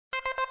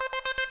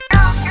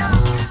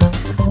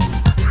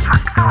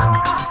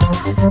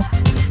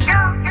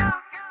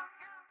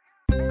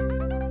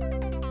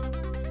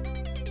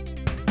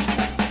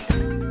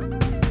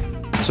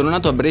Sono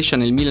nato a Brescia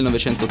nel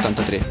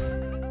 1983.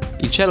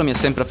 Il cielo mi ha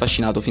sempre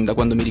affascinato fin da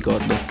quando mi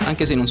ricordo,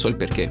 anche se non so il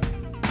perché.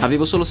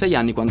 Avevo solo 6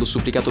 anni quando ho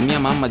supplicato mia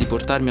mamma di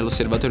portarmi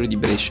all'osservatorio di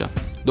Brescia,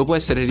 dopo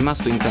essere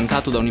rimasto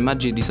incantato da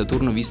un'immagine di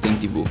Saturno vista in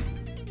TV.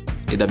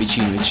 E da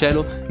vicino il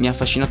cielo mi ha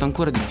affascinato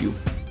ancora di più.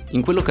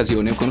 In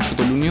quell'occasione ho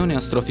conosciuto l'Unione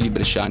Astrofili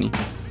Bresciani.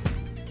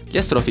 Gli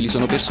astrofili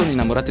sono persone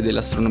innamorate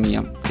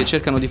dell'astronomia, che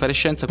cercano di fare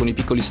scienza con i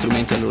piccoli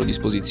strumenti a loro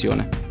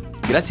disposizione.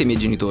 Grazie ai miei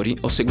genitori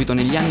ho seguito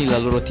negli anni la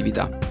loro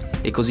attività,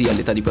 e così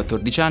all'età di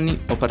 14 anni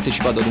ho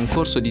partecipato ad un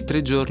corso di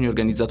 3 giorni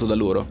organizzato da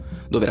loro,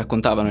 dove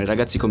raccontavano ai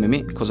ragazzi come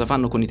me cosa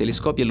fanno con i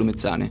telescopi e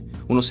lumezzane,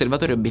 un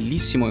osservatorio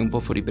bellissimo e un po'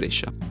 fuori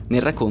Brescia.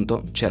 Nel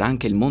racconto c'era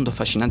anche il mondo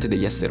affascinante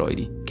degli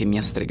asteroidi, che mi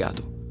ha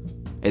stregato.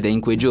 Ed è in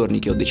quei giorni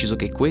che ho deciso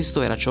che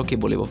questo era ciò che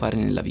volevo fare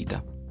nella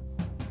vita.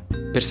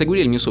 Per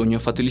seguire il mio sogno ho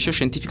fatto il liceo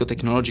scientifico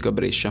tecnologico a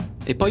Brescia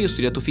e poi ho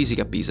studiato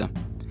fisica a Pisa.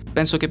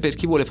 Penso che per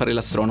chi vuole fare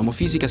l'astronomo,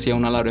 fisica sia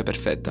una laurea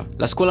perfetta.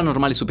 La scuola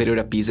normale superiore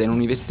a Pisa è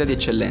un'università di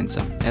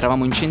eccellenza.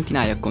 Eravamo in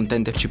centinaia a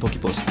contenderci pochi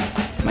posti.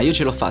 Ma io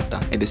ce l'ho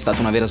fatta ed è stata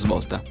una vera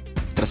svolta.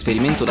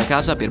 Trasferimento da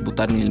casa per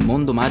buttarmi nel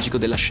mondo magico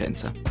della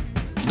scienza.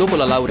 Dopo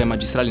la laurea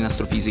magistrale in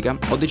astrofisica,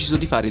 ho deciso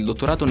di fare il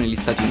dottorato negli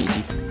Stati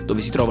Uniti,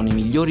 dove si trovano i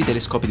migliori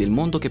telescopi del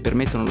mondo che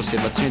permettono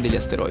l'osservazione degli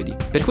asteroidi.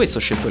 Per questo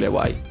ho scelto le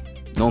Hawaii.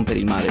 Non per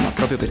il mare, ma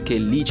proprio perché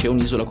lì c'è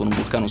un'isola con un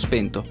vulcano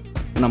spento,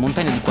 una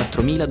montagna di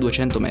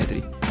 4200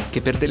 metri,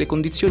 che per delle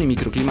condizioni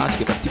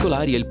microclimatiche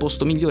particolari è il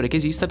posto migliore che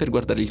esista per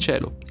guardare il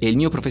cielo. E il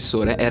mio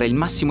professore era il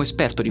massimo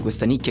esperto di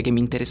questa nicchia che mi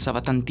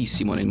interessava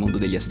tantissimo nel mondo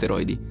degli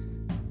asteroidi.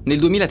 Nel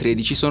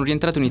 2013 sono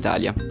rientrato in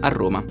Italia, a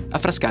Roma, a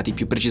Frascati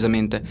più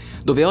precisamente,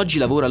 dove oggi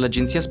lavoro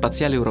all'Agenzia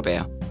Spaziale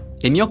Europea.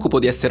 E mi occupo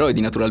di asteroidi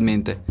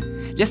naturalmente.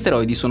 Gli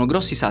asteroidi sono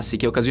grossi sassi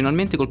che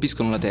occasionalmente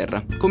colpiscono la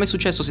Terra, come è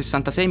successo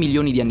 66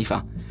 milioni di anni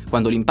fa,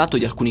 quando l'impatto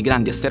di alcuni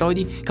grandi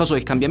asteroidi causò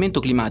il cambiamento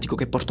climatico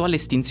che portò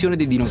all'estinzione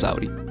dei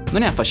dinosauri.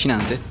 Non è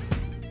affascinante?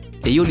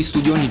 E io li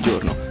studio ogni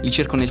giorno, li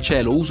cerco nel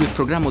cielo, uso e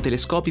programmo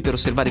telescopi per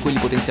osservare quelli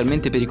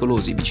potenzialmente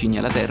pericolosi vicini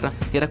alla Terra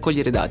e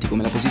raccogliere dati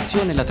come la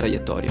posizione e la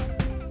traiettoria.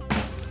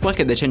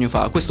 Qualche decennio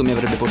fa questo mi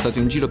avrebbe portato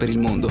in giro per il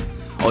mondo.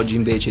 Oggi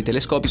invece i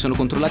telescopi sono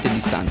controllati a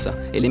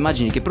distanza e le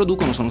immagini che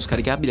producono sono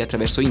scaricabili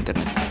attraverso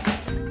internet.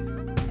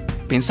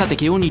 Pensate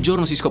che ogni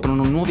giorno si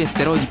scoprono nuovi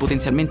asteroidi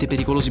potenzialmente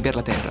pericolosi per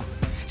la Terra.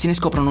 Se ne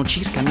scoprono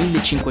circa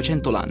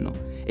 1500 l'anno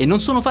e non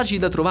sono facili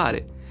da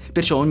trovare.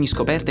 Perciò ogni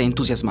scoperta è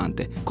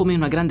entusiasmante, come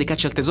una grande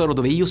caccia al tesoro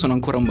dove io sono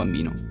ancora un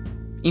bambino.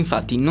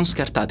 Infatti non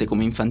scartate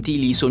come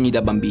infantili i sogni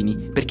da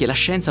bambini, perché la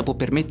scienza può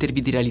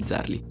permettervi di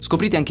realizzarli.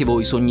 Scoprite anche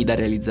voi sogni da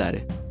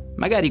realizzare.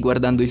 Magari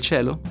guardando il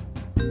cielo?